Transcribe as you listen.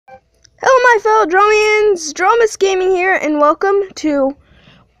my fellow Dromians, Dromus Gaming here, and welcome to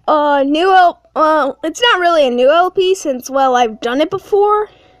a new it's not really a new LP since, well, I've done it before.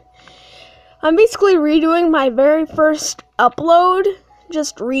 I'm basically redoing my very first upload,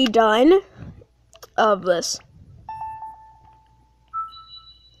 just redone, of this.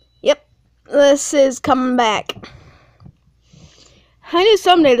 Yep, this is coming back. I knew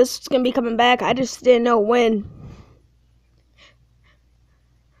someday this was going to be coming back, I just didn't know when.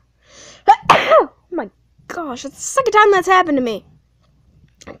 Oh my gosh, it's the second time that's happened to me.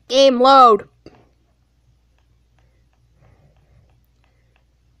 Game load.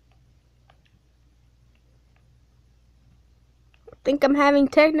 I think I'm having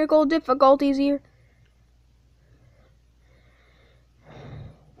technical difficulties here.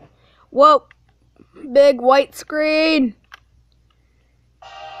 Whoa, big white screen.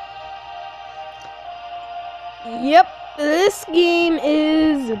 Yep, this game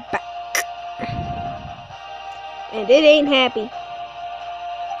is back. And it ain't happy.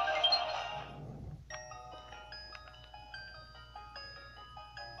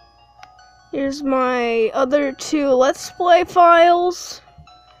 Here's my other two Let's Play files.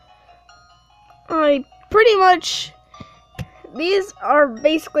 These are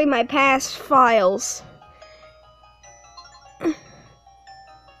basically my past files.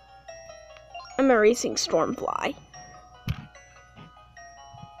 I'm erasing Stormfly.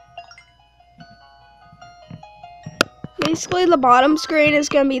 Basically, the bottom screen is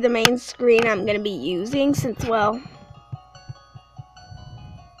going to be the main screen I'm going to be using since, well,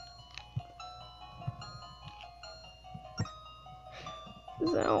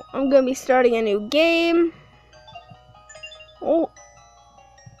 so I'm going to be starting a new game. Oh,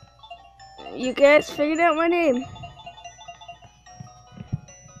 you guys figured out my name.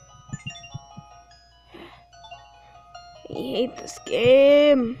 I hate this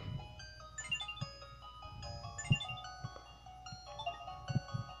game.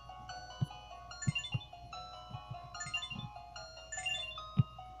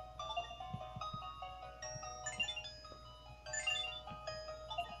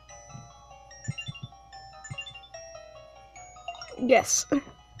 Yes,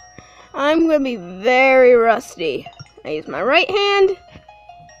 I'm going to be very rusty. I use my right hand.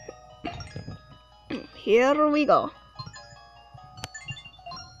 Here we go.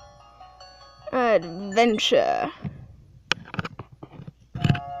 Adventure.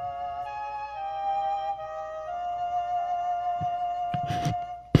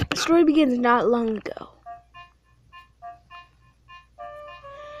 The story begins not long ago.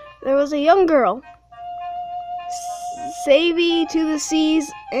 There was a young girl, savvy to the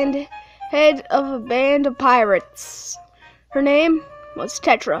seas and head of a band of pirates. Her name was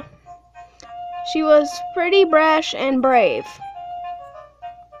Tetra. She was pretty brash and brave.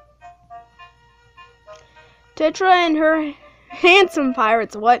 Tetra and her handsome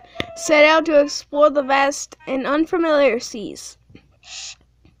pirates set out to explore the vast and unfamiliar seas.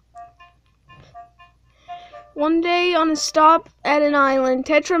 One day, on a stop at an island,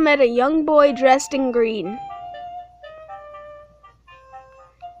 Tetra met a young boy dressed in green.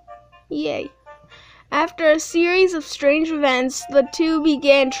 Yay. After a series of strange events, the two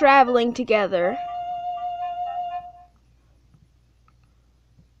began traveling together.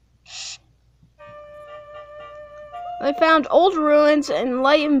 They found old ruins and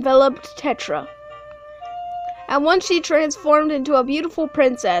light enveloped Tetra. At once she transformed into a beautiful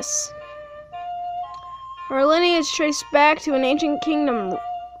princess. Her lineage traced back to an ancient kingdom,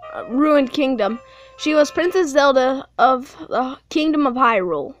 ruined kingdom. She was Princess Zelda of the Kingdom of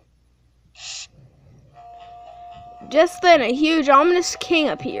Hyrule. Just then, a huge, ominous king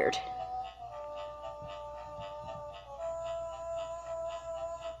appeared.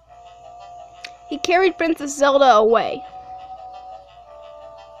 He carried Princess Zelda away.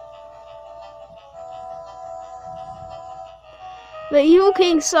 The evil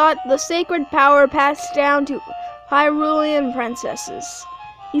king sought the sacred power passed down to Hyrulean princesses.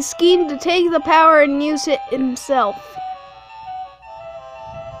 He schemed to take the power and use it himself.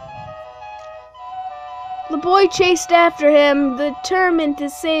 The boy chased after him, determined to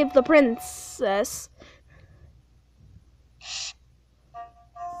save the princess.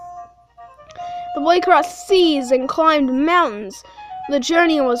 The boy crossed seas and climbed mountains. The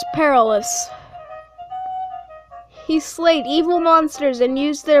journey was perilous. He slayed evil monsters and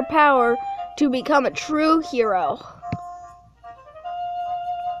used their power to become a true hero.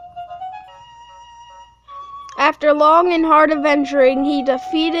 After long and hard adventuring, he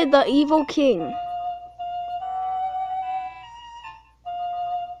defeated the evil king.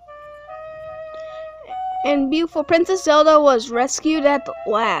 And beautiful Princess Zelda was rescued at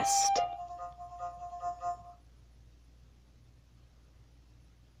last.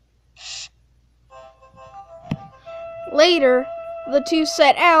 Later, the two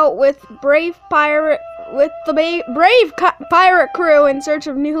set out with the brave pirate crew in search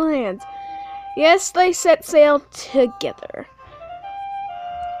of new lands. Yes, they set sail together.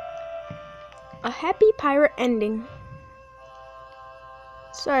 A happy pirate ending.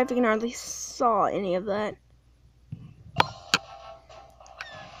 Sorry if you can hardly saw any of that.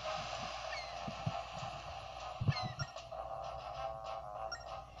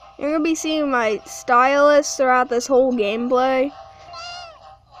 You're going to be seeing my stylus throughout this whole gameplay.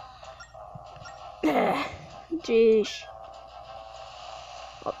 Jeez.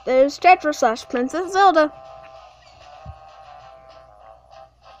 Oh, there's Tetra / Princess Zelda.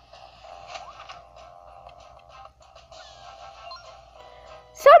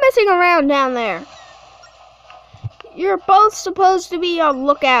 Stop messing around down there. You're both supposed to be on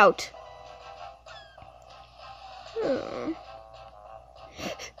lookout.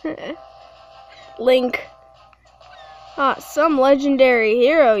 Link. Ah, some legendary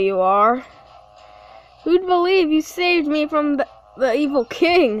hero you are. Who'd believe you saved me from the evil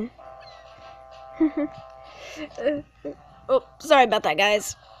king? Oh, sorry about that,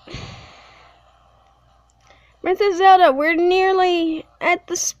 guys. Princess Zelda, we're nearly at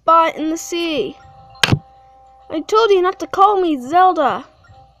the spot in the sea. I told you not to call me Zelda.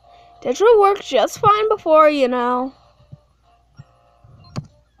 Tetra worked just fine before, you know.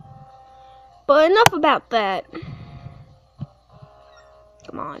 But enough about that.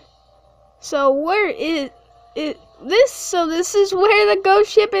 Come on. So where is this? So this is where the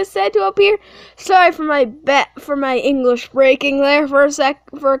ghost ship is said to appear. Sorry for my English breaking there for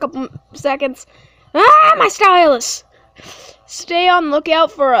a couple seconds. Ah, my stylus! Stay on lookout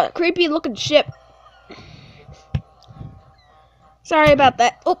for a creepy looking ship. Sorry about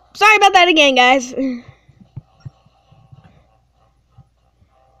that. Oh, sorry about that again, guys.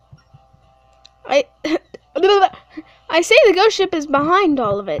 I say the ghost ship is behind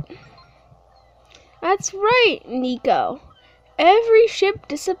all of it. That's right, Nico. Every ship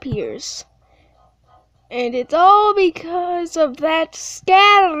disappears. And it's all because of that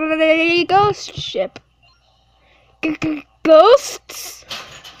scary ghost ship. Ghosts?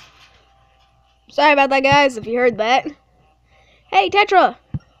 Sorry about that, guys, if you heard that. Hey, Tetra!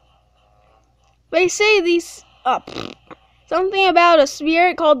 They say these... something about a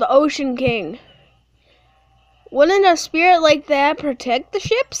spirit called the Ocean King. Wouldn't a spirit like that protect the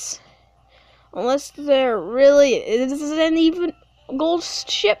ships? Unless there really isn't even a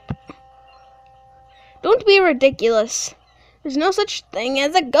ghost ship. Don't be ridiculous. There's no such thing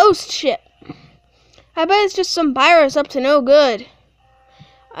as a ghost ship. I bet it's just some pirates up to no good.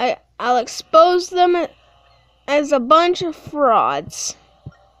 I'll expose them as a bunch of frauds.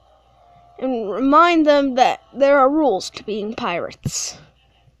 And remind them that there are rules to being pirates.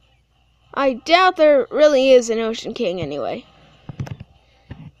 I doubt there really is an Ocean King anyway.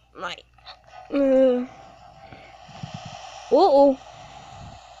 Uh-oh.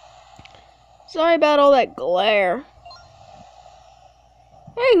 Sorry about all that glare.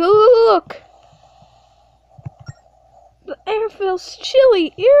 Hey, look! The air feels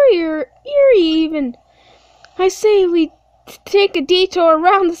chilly, eerie even. I say we take a detour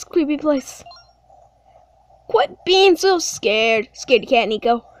around this creepy place. Quit being so scared. Scaredy cat,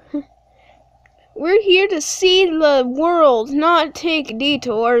 Nico. We're here to see the world, not take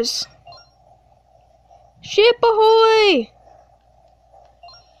detours. Ship ahoy!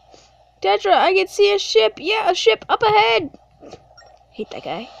 Tetra, I can see a ship. Yeah, a ship up ahead. Hate that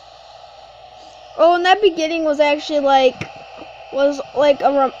guy. Oh, and that beginning was actually like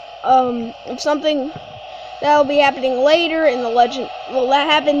something that will be happening later in the legend. Well, that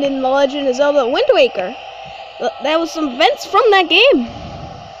happened in the Legend of Zelda Wind Waker. That was some events from that game.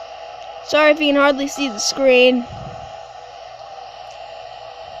 Sorry if you can hardly see the screen.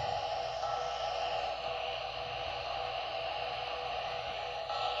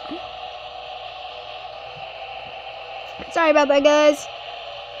 Sorry about that, guys.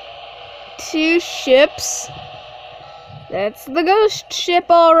 2 ships. That's the ghost ship,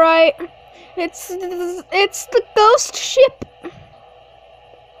 all right. It's the ghost ship.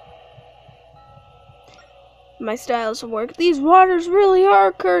 My stylus will work. These waters really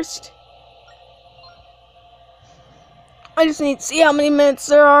are cursed. I just need to see how many minutes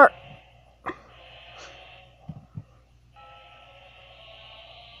there are.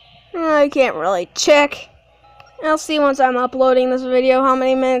 I can't really check. I'll see once I'm uploading this video how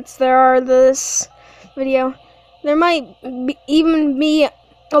many minutes there are this video. There might even be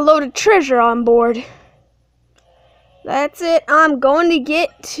a load of treasure on board. That's it. I'm going to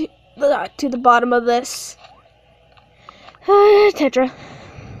get to the bottom of this. Tetra.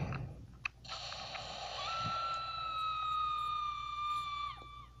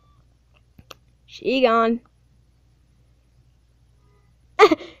 She gone.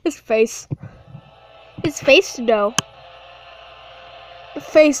 His face. His face, though. The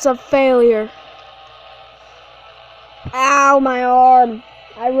face of failure. Ow, my arm.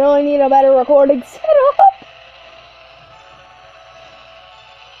 I really need a better recording setup.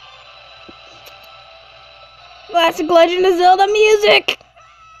 Classic Legend of Zelda music.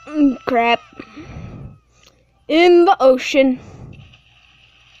 Crap. In the ocean.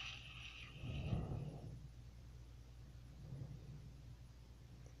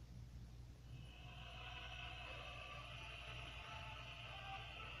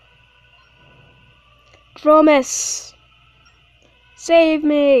 Dromus. Save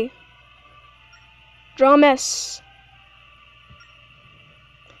me. Dromus.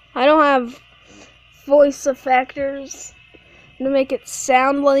 I don't have voice effectors to make it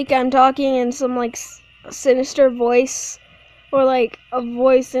sound like I'm talking in some like sinister voice or like a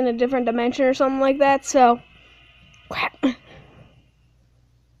voice in a different dimension or something like that, so crap.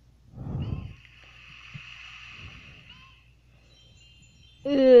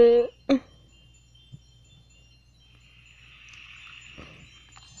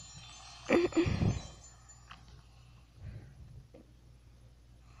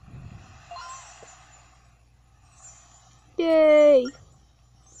 Yay!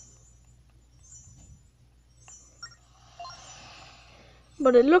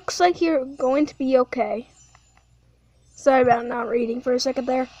 But it looks like you're going to be okay. Sorry about not reading for a second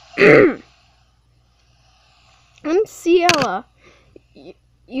there. I'm Ciela.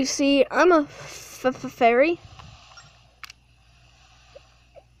 You see, I'm a fairy.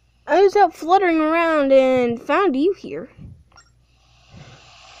 I was out fluttering around and found you here.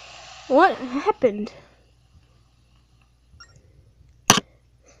 What happened?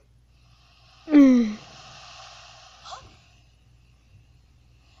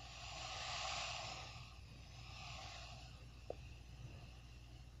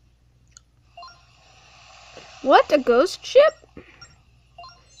 What? A ghost ship?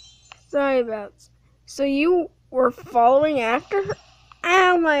 Sorry about. So you were following after her?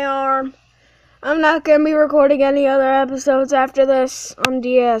 Ow, my arm. I'm not gonna be recording any other episodes after this on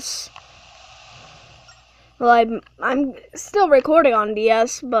DS. Well, I'm still recording on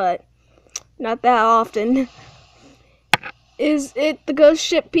DS, but not that often. Is it the ghost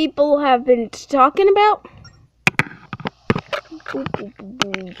ship people have been talking about?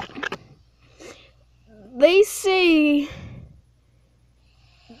 They say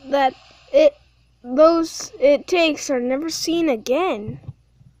that those it takes are never seen again.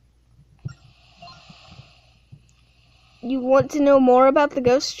 You want to know more about the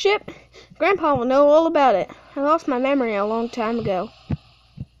ghost ship? Grandpa will know all about it. I lost my memory a long time ago.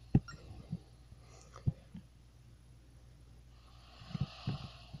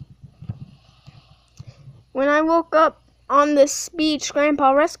 When I woke up on this beach,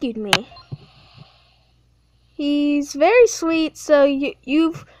 Grandpa rescued me. He's very sweet, so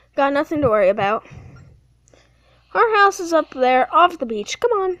you've got nothing to worry about. Our house is up there off the beach.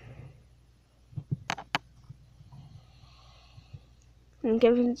 Come on. And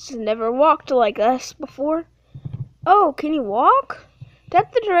Kevin's never walked like this before. Oh, can you walk?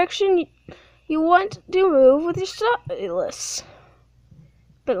 That's the direction you want to move with your stylus.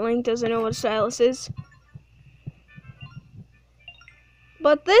 But Link doesn't know what a stylus is.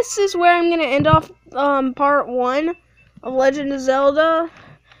 But this is where I'm going to end off part 1 of Legend of Zelda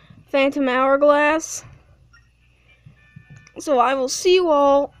Phantom Hourglass. So I will see you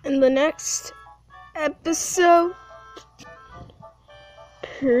all in the next episode.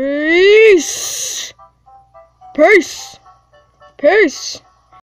 Peace. Peace. Peace.